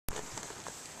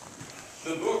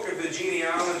The book of the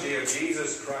genealogy of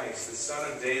Jesus Christ, the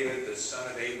son of David, the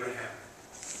son of Abraham.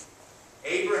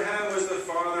 Abraham was the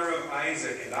father of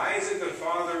Isaac, and Isaac the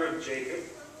father of Jacob,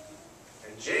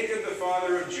 and Jacob the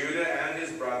father of Judah and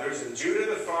his brothers, and Judah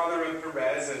the father of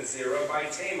Perez and Zerah by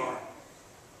Tamar,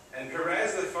 and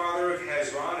Perez the father of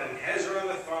Hezron, and Hezron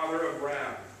the father of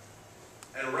Ram,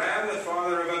 and Ram the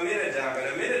father of Amminadab,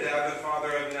 and Amminadab the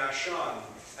father of Nahshon,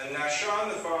 and Nahshon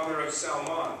the father of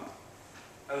Salmon,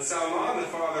 and Salmon the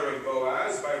father of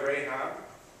Boaz by Rahab,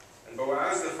 and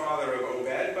Boaz the father of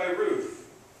Obed by Ruth,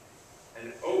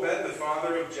 and Obed the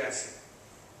father of Jesse,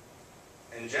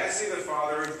 and Jesse the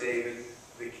father of David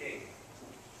the king.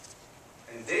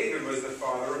 And David was the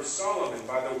father of Solomon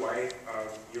by the wife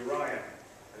of Uriah,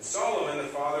 and Solomon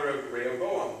the father of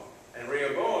Rehoboam, and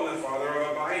Rehoboam the father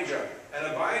of Abijah, and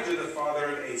Abijah the father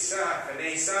of Asaph, and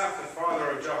Asaph the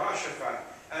father of Jehoshaphat,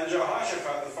 and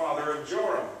Jehoshaphat the father of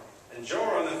Joram, and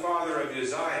Joram the father of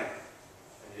Uzziah,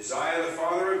 and Uzziah the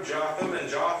father of Jotham, and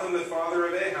Jotham the father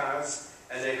of Ahaz,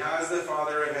 and Ahaz the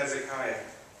father of Hezekiah,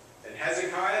 and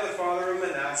Hezekiah the father of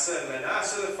Manasseh, and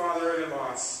Manasseh the father of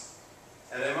Amos,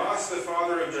 and Amos the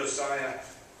father of Josiah,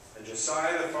 and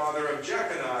Josiah the father of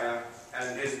Jeconiah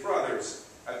and his brothers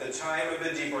at the time of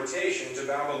the deportation to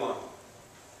Babylon.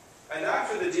 And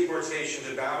after the deportation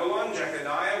to Babylon,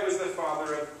 Jeconiah was the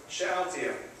father of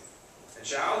Shealtiel, and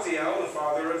Shealtiel the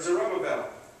father of Zerubbabel,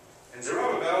 and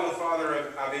Zerubbabel the father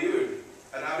of Abiud,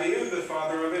 and Abiud the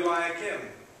father of Eliakim,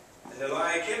 and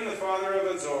Eliakim the father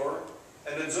of Azor,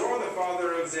 and Azor the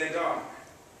father of Zadok,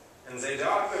 and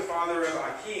Zadok the father of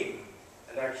Achim,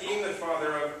 and Achim the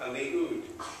father of Eliud,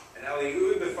 and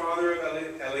Eliud the father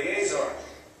of Eleazar,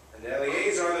 and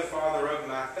Eleazar the father of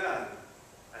Mathan,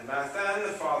 and Mathan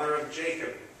the father of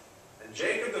Jacob, and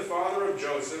Jacob the father of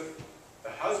Joseph, the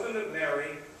husband of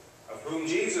Mary, of whom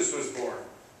Jesus was born,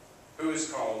 who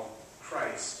is called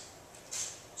Christ.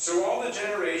 So all the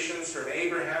generations from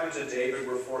Abraham to David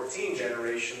were 14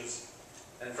 generations,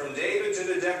 and from David to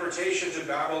the deportation to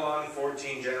Babylon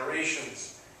 14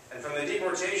 generations, and from the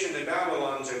deportation to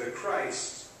Babylon to the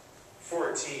Christ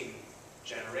 14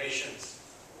 generations.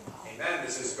 Amen.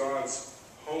 This is God's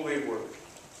holy word.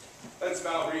 Let's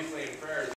bow briefly in prayer.